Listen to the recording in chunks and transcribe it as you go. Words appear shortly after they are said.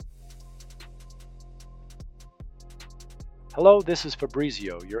Hello, this is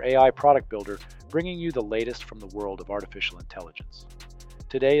Fabrizio, your AI product builder, bringing you the latest from the world of artificial intelligence.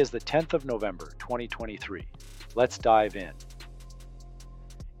 Today is the 10th of November, 2023. Let's dive in.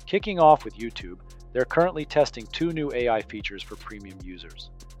 Kicking off with YouTube, they're currently testing two new AI features for premium users.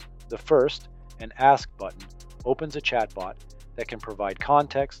 The first, an Ask button, opens a chatbot that can provide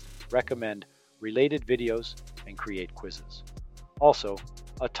context, recommend related videos, and create quizzes. Also,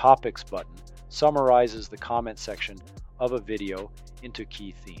 a Topics button summarizes the comment section of a video into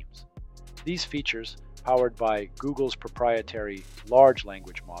key themes. These features, powered by Google's proprietary large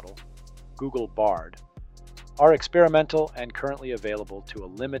language model, Google Bard, are experimental and currently available to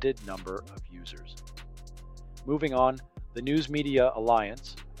a limited number of users. Moving on, the News Media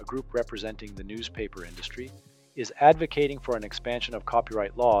Alliance, a group representing the newspaper industry, is advocating for an expansion of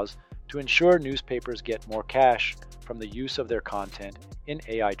copyright laws to ensure newspapers get more cash from the use of their content in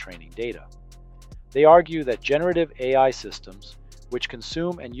AI training data. They argue that generative AI systems, which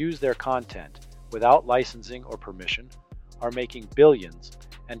consume and use their content without licensing or permission, are making billions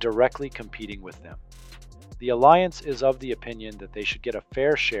and directly competing with them. The Alliance is of the opinion that they should get a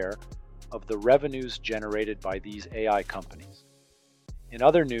fair share of the revenues generated by these AI companies. In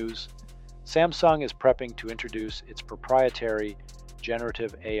other news, Samsung is prepping to introduce its proprietary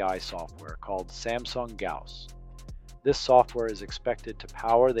generative AI software called Samsung Gauss. This software is expected to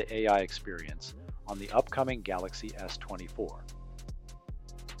power the AI experience on the upcoming Galaxy S24.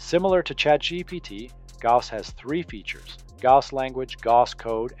 Similar to ChatGPT, Gauss has three features: Gauss language, Gauss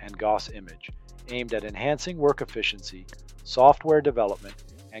code, and Gauss image, aimed at enhancing work efficiency, software development,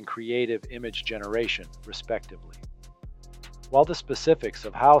 and creative image generation, respectively. While the specifics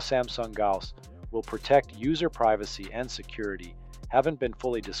of how Samsung Gauss will protect user privacy and security haven't been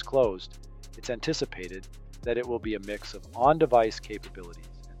fully disclosed, it's anticipated that it will be a mix of on-device capabilities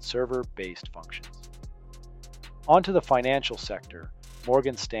and server-based functions. Onto the financial sector,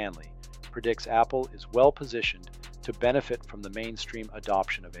 Morgan Stanley predicts Apple is well positioned to benefit from the mainstream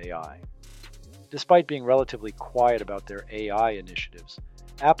adoption of AI. Despite being relatively quiet about their AI initiatives,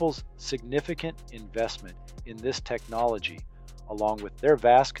 Apple's significant investment in this technology, along with their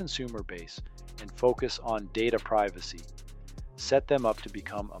vast consumer base and focus on data privacy, set them up to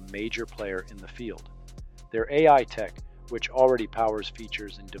become a major player in the field. Their AI tech, which already powers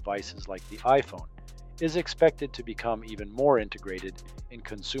features in devices like the iPhone, is expected to become even more integrated in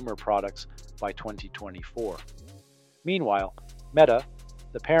consumer products by 2024. Meanwhile, Meta,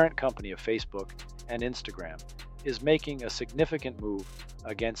 the parent company of Facebook and Instagram, is making a significant move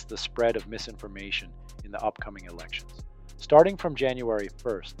against the spread of misinformation in the upcoming elections. Starting from January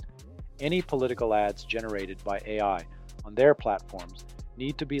 1st, any political ads generated by AI on their platforms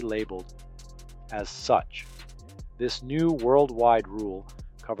need to be labeled as such. This new worldwide rule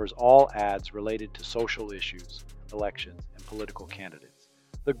covers all ads related to social issues, elections, and political candidates.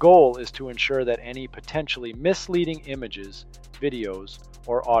 The goal is to ensure that any potentially misleading images, videos,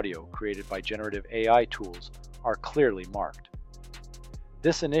 or audio created by generative AI tools are clearly marked.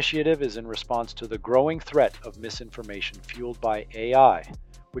 This initiative is in response to the growing threat of misinformation fueled by AI,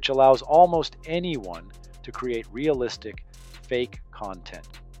 which allows almost anyone to create realistic, fake content.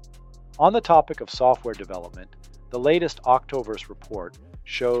 On the topic of software development, the latest Octoverse report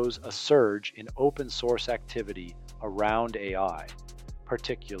shows a surge in open source activity around AI,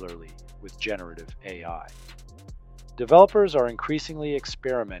 particularly with generative AI. Developers are increasingly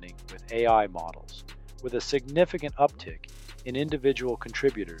experimenting with AI models, with a significant uptick in individual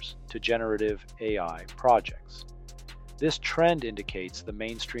contributors to generative AI projects. This trend indicates the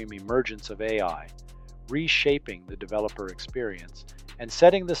mainstream emergence of AI, reshaping the developer experience and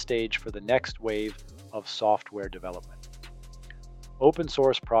setting the stage for the next wave of software development. Open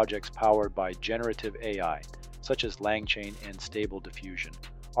source projects powered by generative AI, such as LangChain and Stable Diffusion,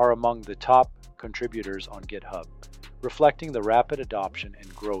 are among the top contributors on GitHub, reflecting the rapid adoption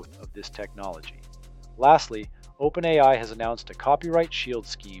and growth of this technology. Lastly, OpenAI has announced a copyright shield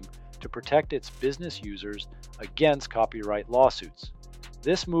scheme to protect its business users against copyright lawsuits.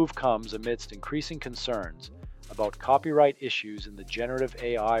 This move comes amidst increasing concerns about copyright issues in the generative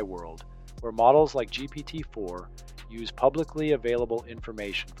AI world, where models like GPT-4 use publicly available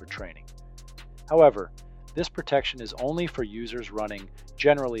information for training. However, this protection is only for users running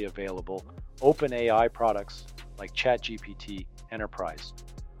generally available OpenAI products like ChatGPT Enterprise.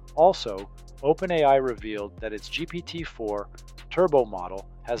 Also, OpenAI revealed that its GPT-4 Turbo model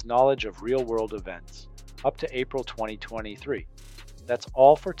has knowledge of real-world events up to April 2023. That's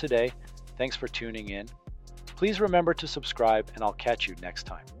all for today. Thanks for tuning in. Please remember to subscribe, and I'll catch you next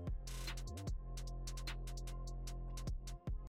time.